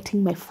started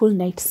getting my full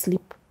night's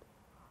sleep,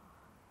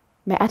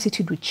 my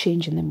attitude would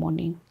change in the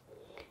morning.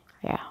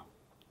 Yeah.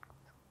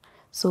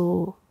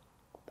 So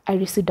I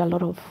received a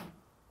lot of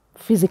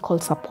physical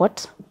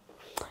support.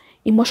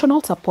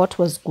 Emotional support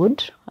was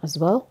good as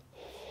well.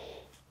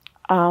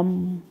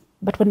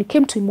 But when it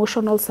came to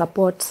emotional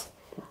support,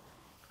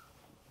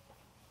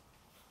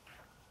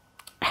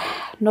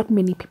 not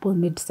many people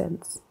made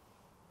sense.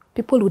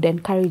 People would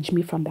encourage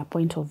me from their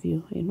point of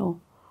view, you know.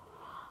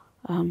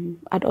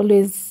 I'd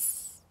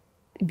always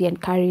be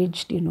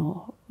encouraged, you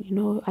know,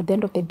 at the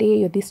end of the day,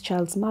 you're this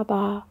child's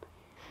mother.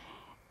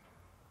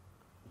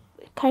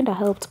 It kind of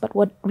helped, but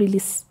what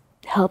really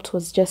helped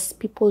was just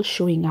people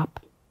showing up.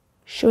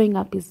 Showing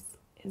up is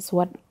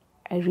what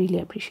I really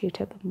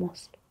appreciated the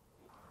most.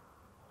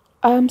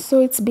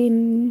 So it's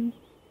been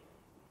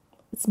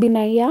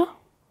a year.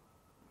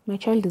 My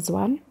child is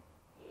 1.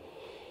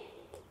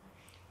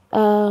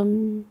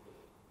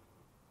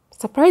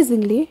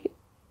 Surprisingly,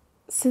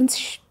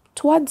 since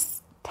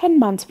towards 10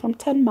 months, from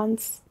 10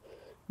 months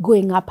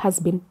going up has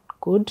been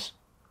good,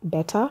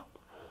 better.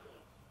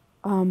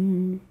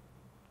 I'm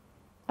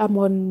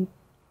on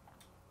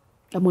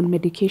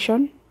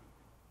medication.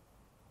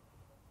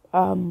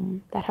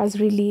 That has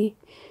really,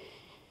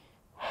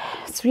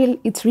 it's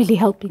really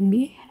helping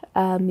me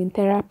in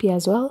therapy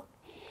as well.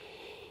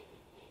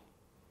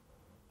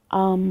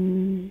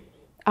 I'm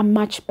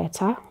much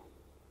better.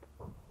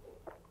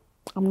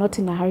 I'm not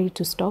in a hurry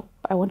to stop.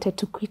 I wanted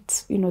to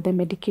quit, the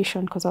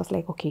medication because I was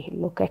like, okay,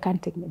 look, I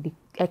can't take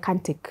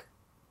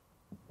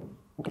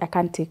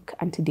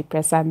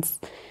antidepressants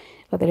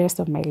for the rest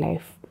of my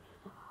life.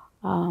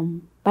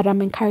 But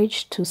I'm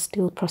encouraged to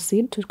still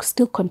proceed, to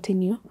still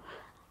continue.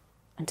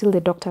 until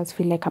the doctors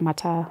feel like I'm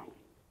at a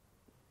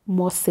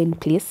more sane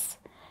place,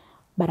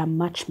 but I'm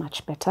much,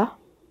 much better.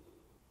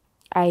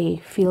 I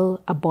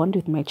feel a bond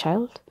with my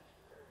child,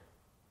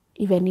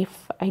 even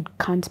if I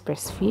can't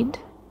breastfeed.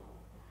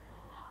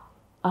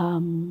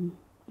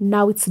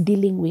 Now it's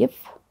dealing with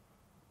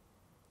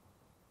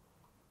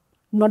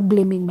not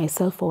blaming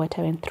myself for what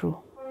I went through.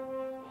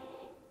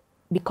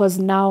 Because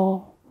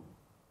now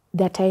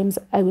there are times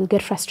I will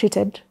get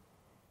frustrated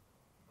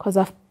because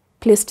I've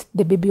placed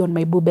the baby on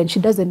my boob and she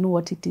doesn't know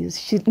what it is.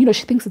 She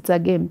thinks it's a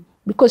game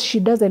because she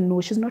doesn't know.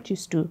 She's not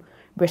used to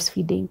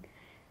breastfeeding.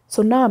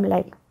 So now I'm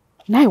like,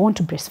 now I want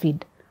to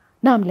breastfeed.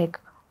 Now I'm like,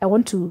 I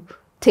want to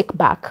take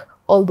back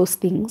all those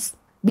things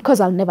because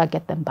I'll never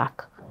get them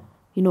back.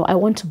 I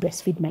want to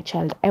breastfeed my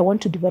child. I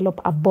want to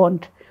develop a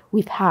bond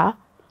with her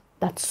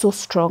that's so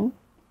strong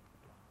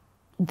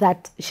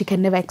that she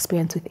can never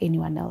experience with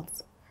anyone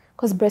else.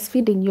 Because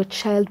breastfeeding, your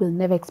child will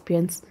never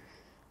experience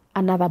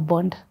another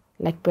bond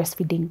like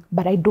breastfeeding.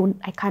 But I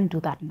can't do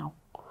that now.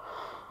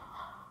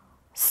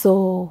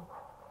 So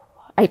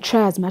I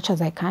try as much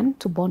as I can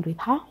to bond with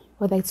her,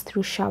 whether it's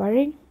through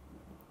showering.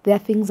 There are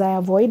things I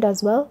avoid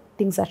as well,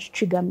 things that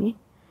trigger me.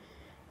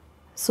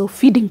 So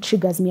feeding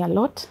triggers me a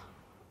lot.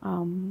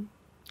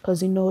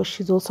 Because,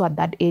 she's also at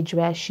that age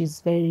where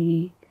she's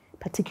very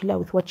particular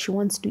with what she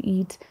wants to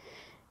eat.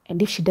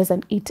 And if she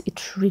doesn't eat,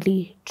 it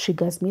really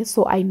triggers me.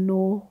 So I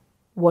know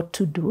what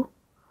to do.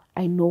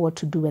 I know what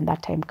to do when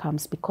that time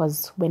comes,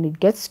 because when it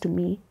gets to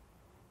me,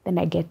 then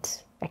I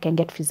can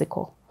get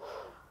physical.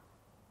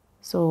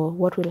 So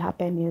what will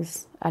happen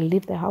is I'll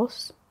leave the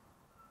house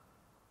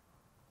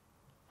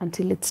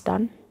until it's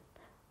done,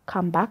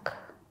 come back,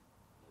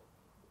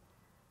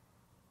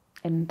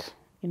 and,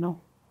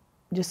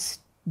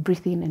 just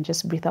breathe in and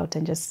just breathe out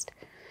and just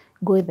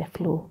go with the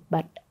flow.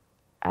 But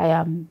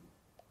I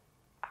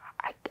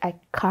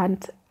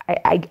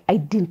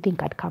didn't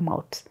think I'd come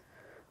out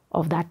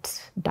of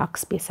that dark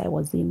space I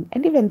was in.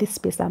 And even this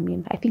space I'm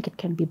in, I think it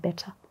can be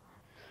better.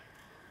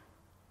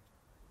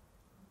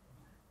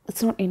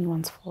 It's not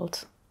anyone's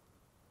fault.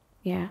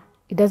 Yeah.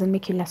 It doesn't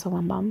make you less of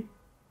a mom.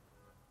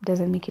 It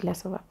doesn't make you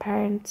less of a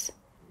parent.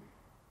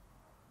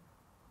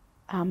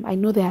 I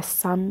know there are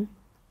some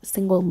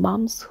single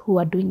moms who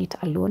are doing it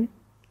alone.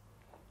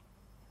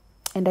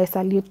 And I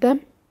salute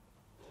them.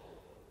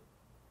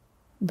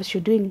 But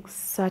you're doing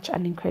such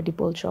an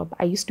incredible job.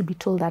 I used to be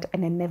told that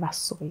and I never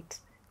saw it.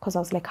 Because I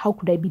was like, how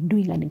could I be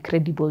doing an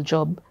incredible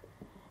job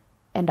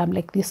and I'm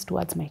like this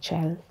towards my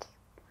child?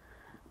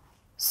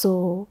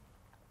 So,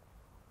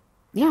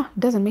 yeah, it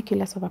doesn't make you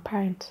less of a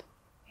parent.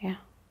 Yeah.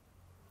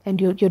 And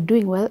you're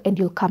doing well and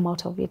you'll come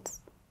out of it.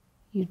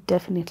 You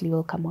definitely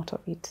will come out of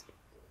it.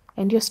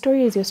 And your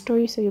story is your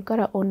story, so you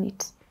gotta own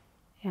it.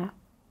 Yeah.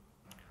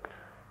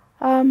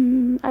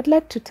 I'd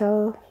like to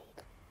tell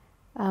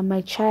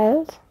my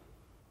child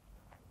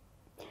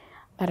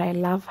that I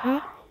love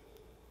her,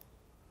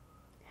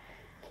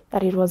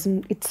 that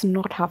it's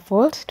not her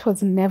fault. It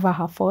was never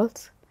her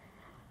fault.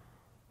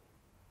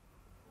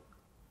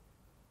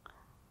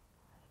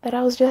 That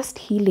I was just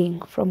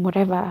healing from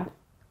whatever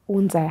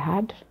wounds I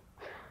had.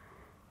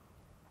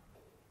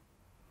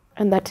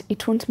 And that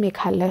it won't make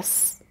her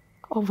less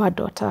of her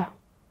daughter.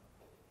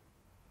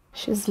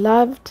 She's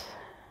loved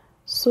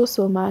so,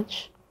 so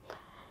much.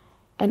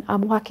 And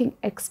I'm working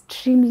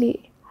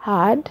extremely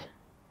hard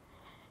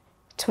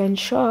to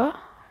ensure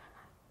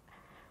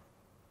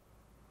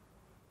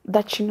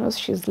that she knows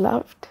she's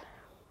loved.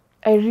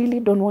 I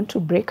really don't want to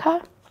break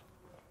her.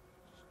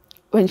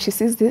 When she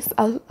sees this,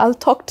 I'll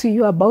talk to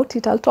you about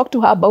it. I'll talk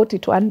to her about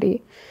it one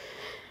day.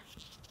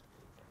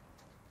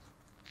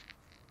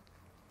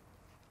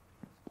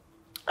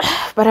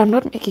 But I'm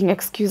not making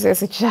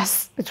excuses.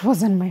 It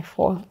wasn't my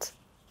fault.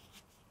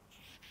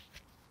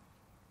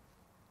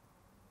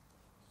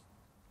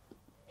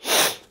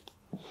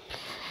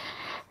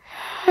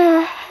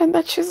 And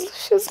that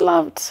she's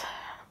loved.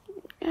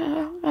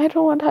 I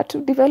don't want her to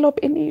develop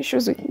any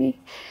issues with me.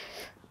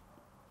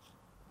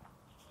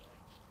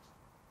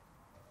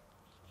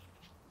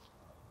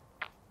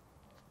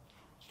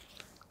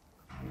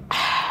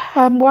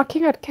 I'm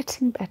working at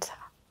getting better.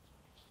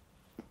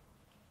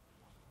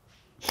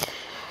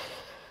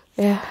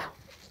 Yeah.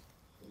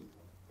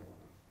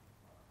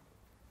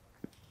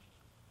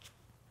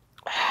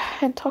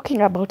 And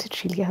talking about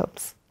it really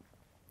helps.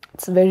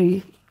 It's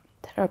very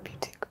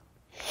therapeutic.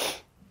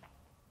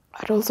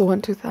 I'd also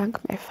want to thank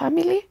my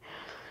family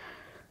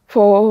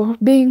for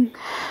being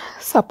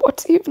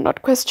supportive,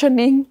 not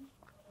questioning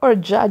or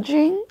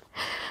judging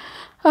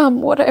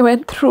what I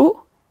went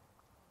through.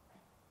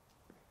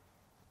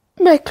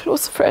 My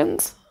close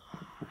friends,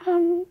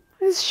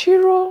 is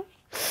Shiro,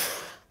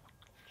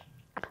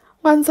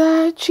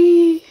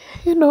 Manzachi,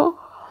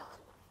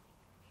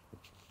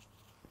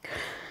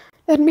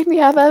 and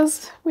many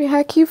others.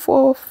 Mihaki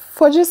for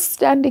just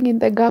standing in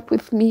the gap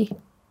with me.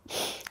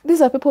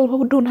 These are people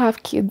who don't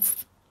have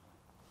kids,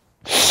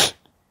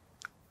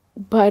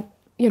 but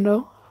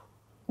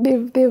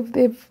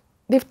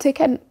they've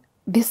taken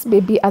this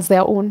baby as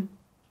their own.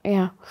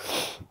 Yeah,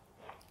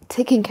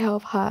 taking care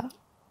of her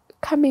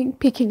coming,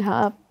 picking her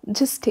up,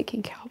 just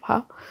taking care of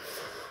her.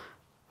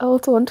 I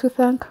also want to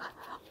thank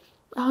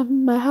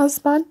my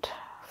husband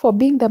for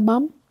being the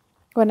mom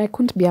when I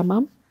couldn't be a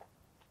mom,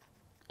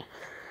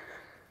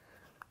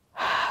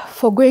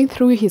 for going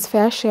through his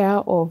fair share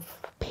of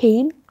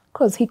pain,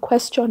 because he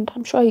questioned,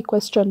 I'm sure he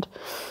questioned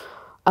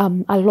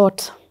a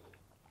lot.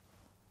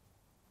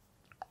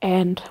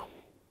 And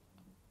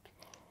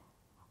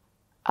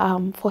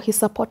for his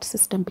support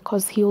system,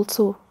 because he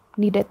also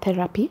needed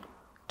therapy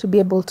to be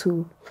able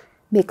to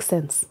make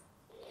sense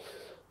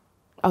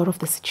out of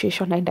the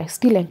situation. And I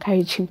still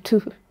encourage him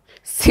to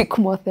seek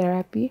more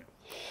therapy.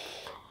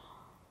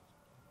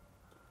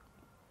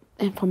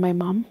 And for my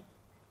mom,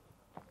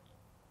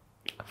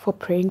 for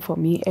praying for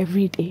me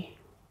every day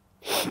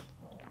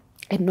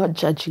and not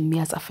judging me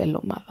as a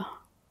fellow mother.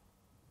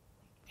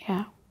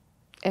 Yeah.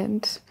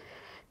 And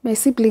my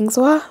siblings,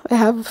 well,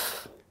 I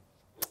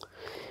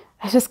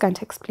just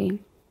can't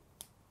explain.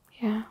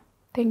 Yeah,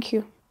 thank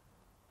you.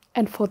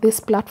 And for this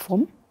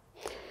platform,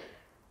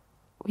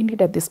 we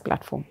needed this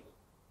platform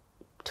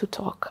to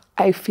talk.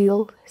 I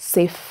feel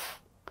safe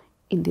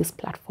in this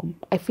platform.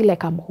 I feel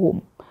like I'm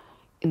home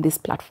in this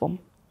platform.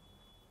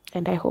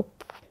 And I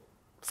hope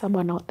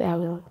someone out there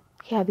will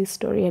hear this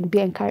story and be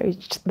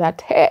encouraged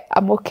that, hey,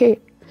 I'm okay,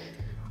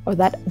 or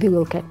that they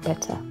will get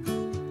better.